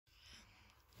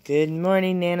Good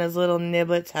morning, Nana's little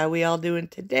niblets. How we all doing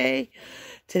today?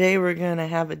 Today we're going to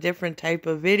have a different type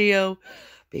of video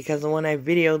because the one I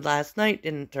videoed last night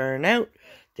didn't turn out,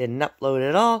 didn't upload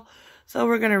at all. So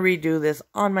we're going to redo this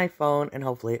on my phone and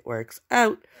hopefully it works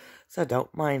out. So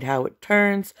don't mind how it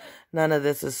turns. None of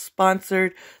this is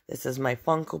sponsored. This is my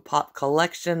Funko Pop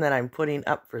collection that I'm putting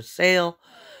up for sale.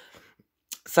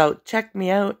 So check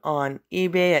me out on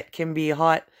eBay at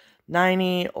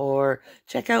KimBeHot90 or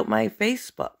check out my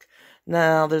Facebook.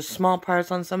 Now, there's small parts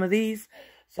on some of these,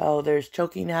 so there's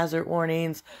choking hazard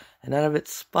warnings, and none of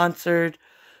it's sponsored.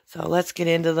 So let's get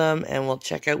into them, and we'll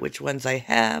check out which ones I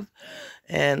have.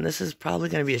 And this is probably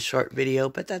going to be a short video,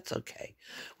 but that's okay.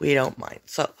 We don't mind.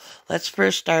 So let's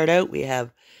first start out. We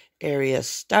have Arya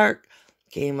Stark,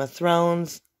 Game of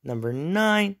Thrones, number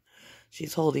 9.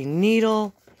 She's holding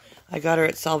Needle. I got her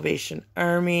at Salvation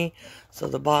Army, so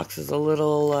the box is a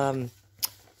little,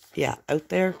 out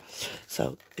there.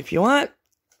 So if you want,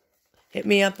 hit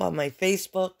me up on my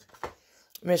Facebook,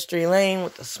 Mystery Lane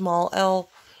with the small L,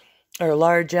 or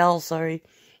large L, sorry,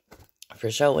 for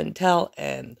show and tell.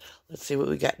 And let's see what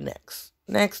we got next.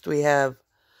 Next we have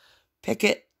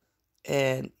Pickett,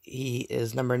 and he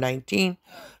is number 19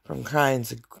 from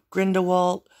Crimes of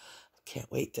Grindelwald.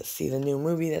 Can't wait to see the new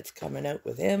movie that's coming out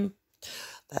with him.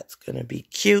 That's going to be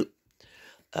cute.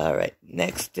 All right,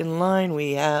 next in line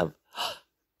we have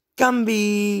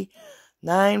Gumby,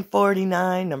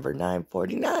 949, number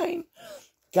 949.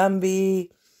 Gumby,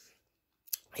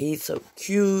 he's so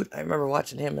cute. I remember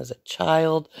watching him as a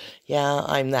child. Yeah,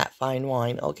 I'm that fine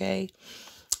wine, okay?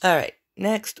 All right,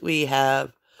 next we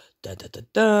have,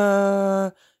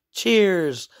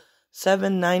 Cheers,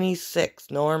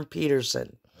 796, Norm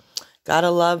Peterson.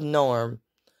 Gotta love Norm.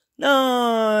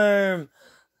 Norm!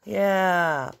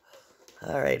 Yeah.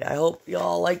 All right, I hope you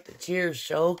all like the Cheers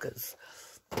show because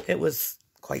it was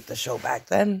quite the show back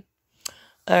then.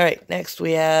 All right, next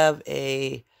we have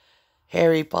a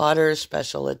Harry Potter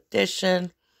special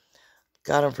edition.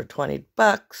 Got him for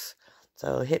 $20.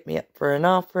 So hit me up for an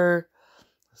offer.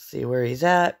 Let's see where he's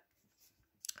at.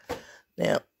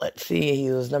 Now, let's see.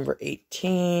 He was number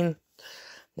 18.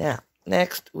 Now,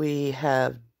 next we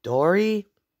have Dory,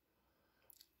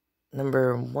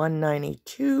 number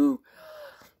 192.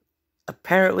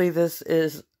 Apparently this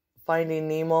is Finding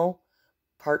Nemo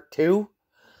Part 2.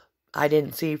 I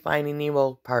didn't see Finding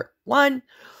Nemo Part 1,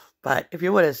 but if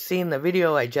you would have seen the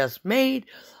video I just made,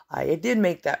 I did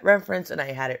make that reference and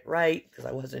I had it right because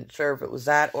I wasn't sure if it was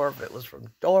that or if it was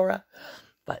from Dora,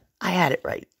 but I had it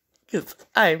right because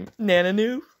I'm Nanna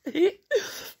Newf.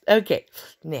 Okay,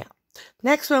 now,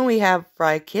 next one we have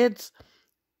Fry Kids,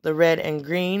 the red and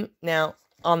green. Now,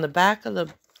 on the back of the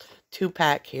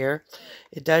 2-pack here,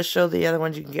 it does show the other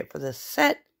ones you can get for the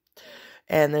set.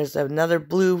 And there's another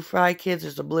blue Fry Kids.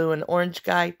 There's a blue and orange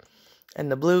guy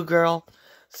and the blue girl.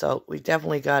 So we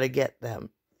definitely got to get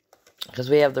them because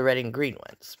we have the red and green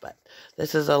ones. But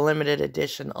this is a limited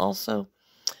edition also.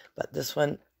 But this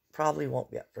one probably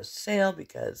won't be up for sale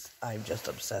because I'm just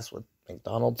obsessed with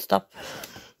McDonald's stuff.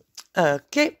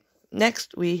 Okay,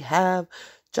 next we have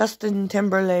Justin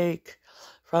Timberlake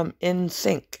from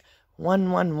NSYNC,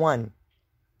 111.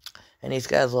 And he's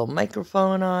got his little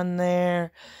microphone on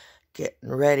there, getting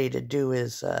ready to do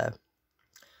his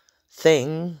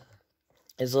thing,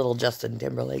 his little Justin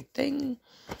Timberlake thing.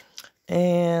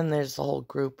 And there's the whole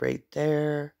group right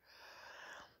there.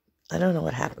 I don't know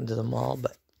what happened to them all,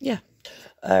 but yeah.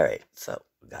 All right, so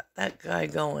we got that guy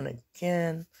going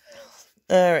again.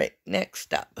 All right,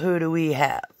 next up, who do we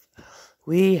have?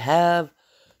 We have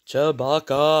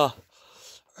Chewbacca.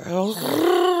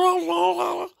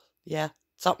 Yeah,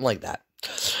 something like that.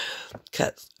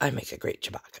 Because I make a great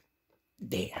Chewbacca.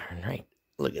 Darn right.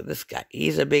 Look at this guy.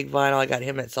 He's a big vinyl. I got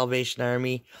him at Salvation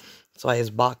Army. That's why his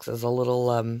box is a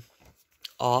little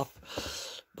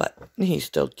off. But he's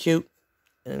still cute.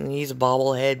 And he's a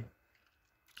bobblehead.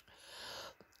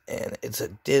 And it's a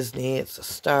Disney. It's a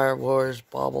Star Wars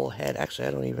bobblehead. Actually,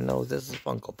 I don't even know if this is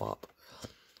Funko Pop.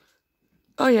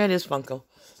 Oh, yeah, it is Funko.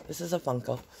 This is a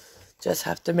Funko. Just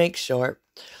have to make sure.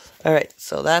 Alright,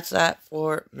 so that's that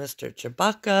for Mr.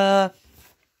 Chewbacca.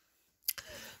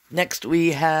 Next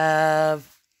we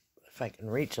have, if I can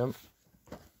reach him,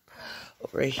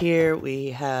 over here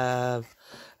we have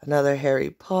another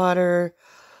Harry Potter.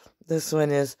 This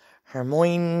one is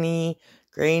Hermione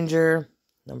Granger,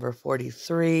 number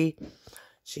 43.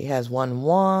 She has one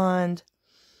wand.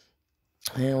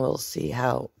 And we'll see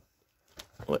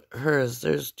what hers,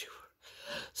 there's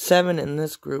 7 in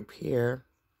this group here.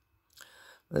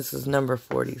 This is number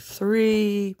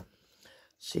 43.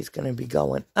 She's going to be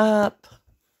going up.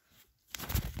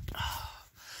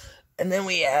 And then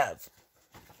we have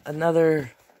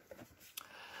another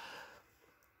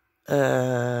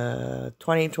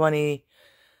 2020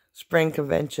 Spring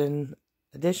Convention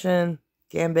Edition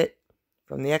Gambit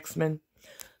from the X-Men,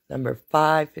 number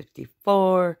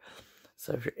 554.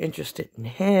 So if you're interested in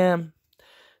him,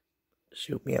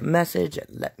 shoot me a message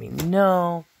and let me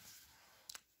know.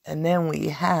 And then we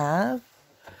have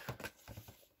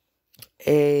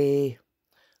a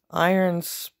Iron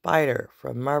Spider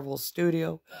from Marvel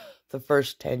Studio, the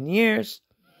first 10 years.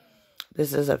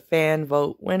 This is a fan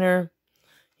vote winner.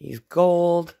 He's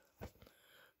gold.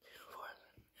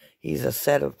 He's a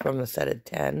from a set of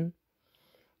 10.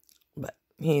 But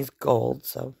he's gold,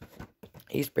 so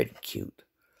he's pretty cute.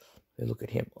 Look at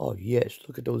him. Oh, yes.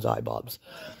 Look at those eyebobs.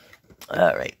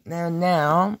 All right.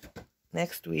 Now,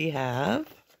 next we have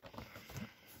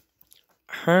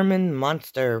Herman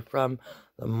Monster from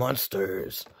the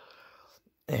Monsters.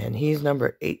 And he's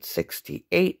number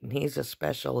 868, and he's a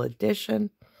special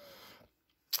edition.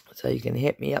 So you can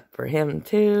hit me up for him,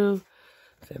 too.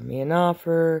 Send me an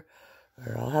offer.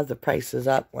 Or I'll have the prices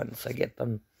up once I get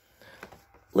them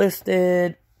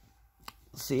listed.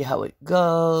 See how it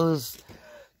goes.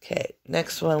 Okay,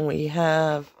 next one we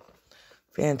have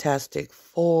Fantastic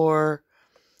Four,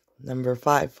 number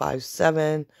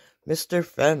 557, Mr.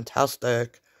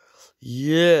 Fantastic.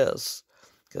 Yes,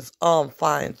 because I'm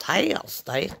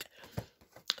fantastic.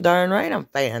 Darn right I'm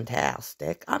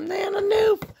fantastic. I'm Nanna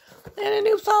Newf. Nanna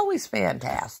Newf's always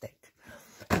fantastic.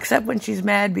 Except when she's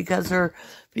mad because her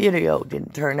video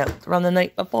didn't turn out to run the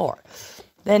night before.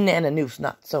 Then Nanna Newf's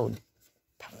not so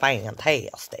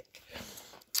fantastic.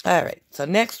 Alright, so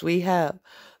next we have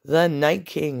the Night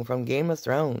King from Game of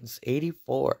Thrones,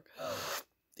 84.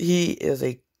 He is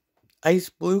a ice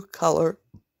blue color.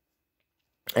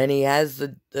 And he has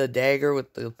the dagger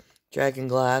with the dragon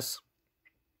glass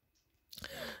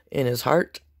in his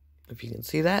heart. If you can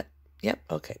see that. Yep,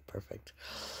 okay, perfect.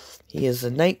 He is the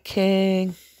Night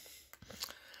King.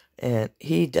 And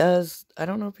he does, I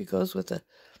don't know if he goes with the...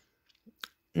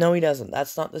 No, he doesn't.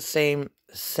 That's not the same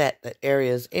set that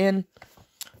Arya's in.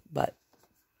 But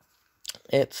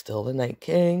it's still the Night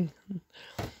King.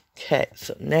 Okay,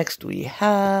 so next we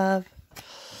have...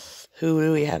 Who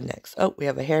do we have next? Oh, we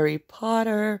have a Harry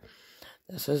Potter.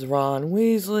 This is Ron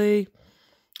Weasley.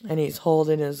 And he's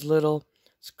holding his little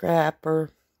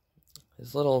scrapper.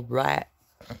 His little rat.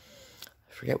 I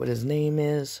forget what his name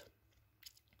is.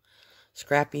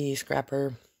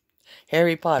 Scrapper.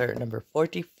 Harry Potter, number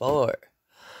 44.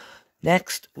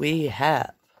 Next we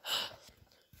have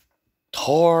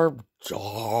Torbjorn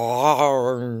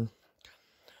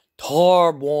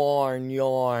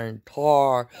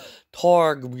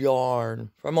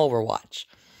from Overwatch.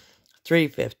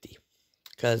 350.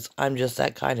 Because I'm just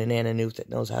that kind of Nanna Newf that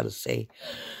knows how to say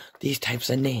these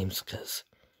types of names. Because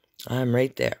I'm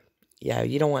right there. Yeah,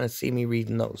 you don't want to see me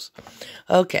reading those.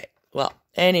 Okay, well,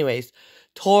 anyways.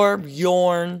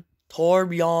 Torbjorn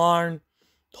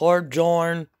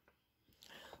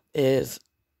is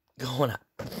going up.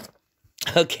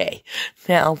 Okay,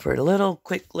 now for a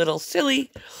quick little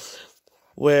silly.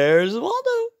 Where's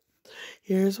Waldo?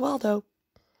 Here's Waldo.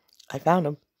 I found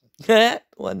him.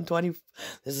 120.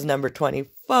 This is number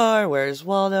 24. Where's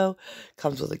Waldo?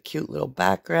 Comes with a cute little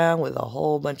background with a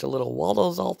whole bunch of little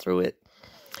Waldos all through it.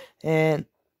 And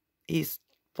he's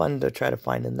fun to try to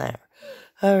find in there.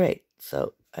 Alright,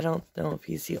 so I don't know if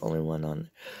he's the only one on there.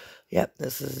 Yep,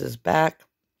 this is his back.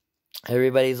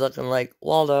 Everybody's looking like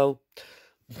Waldo.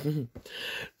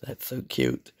 That's so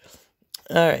cute.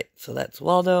 Alright, so that's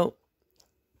Waldo.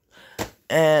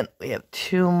 And we have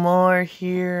two more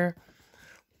here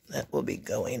that will be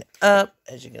going up.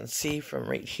 As you can see from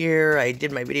right here, I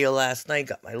did my video last night,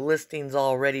 got my listings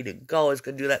all ready to go. I was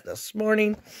going to do that this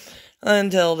morning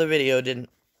until the video didn't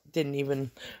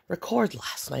even record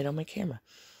last night on my camera.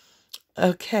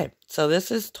 Okay, so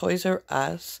this is Toys R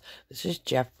Us. This is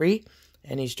Jeffrey,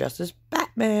 and he's dressed as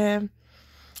Batman.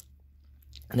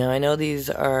 Now, I know these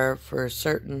are for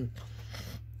certain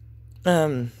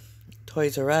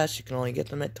Toys R Us. You can only get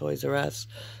them at Toys R Us,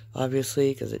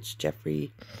 obviously, because it's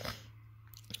Jeffrey.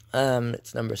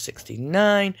 It's number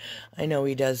 69. I know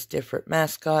he does different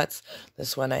mascots.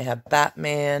 This one I have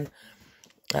Batman.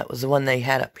 That was the one they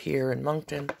had up here in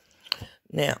Moncton.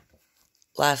 Now,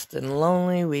 last and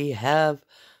lonely, we have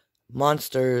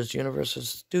Monsters, Universal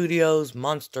Studios,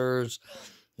 Monsters,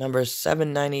 number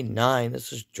 799.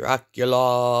 This is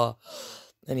Dracula.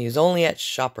 And he's only at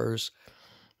Shoppers.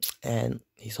 And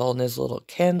he's holding his little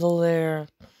candle there.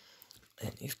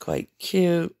 And he's quite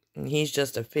cute. And he's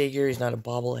just a figure. He's not a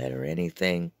bobblehead or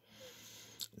anything.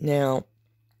 Now,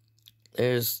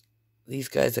 there's these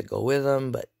guys that go with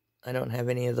him, but I don't have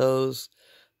any of those.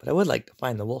 But I would like to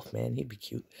find the wolf man. He'd be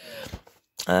cute.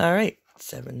 All right,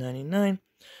 $7.99.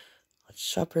 Let's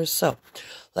shop her. So,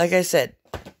 like I said,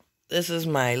 this is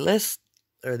my list,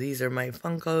 or these are my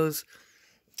Funkos,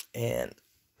 and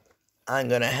I'm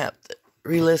going to have to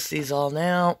relist these all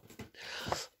now.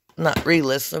 Not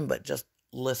relist them, but just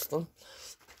list them.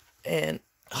 And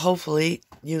hopefully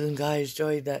you guys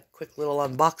enjoyed that quick little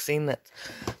unboxing. That's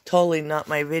totally not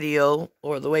my video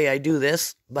or the way I do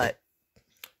this, but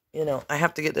you know, I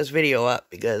have to get this video up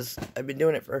because I've been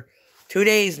doing it for 2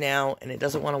 days now and it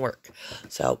doesn't want to work.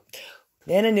 So,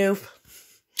 Nanna Newf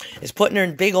is putting her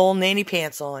big old nanny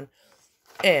pants on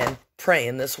and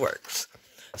praying this works.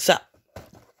 So,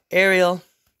 Ariel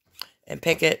and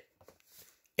Pickett,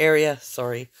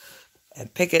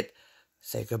 and Pickett,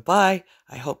 say goodbye.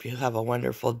 I hope you have a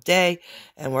wonderful day,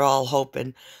 and we're all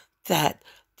hoping that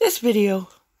this video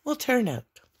will turn out.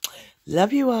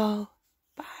 Love you all.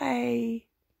 Bye.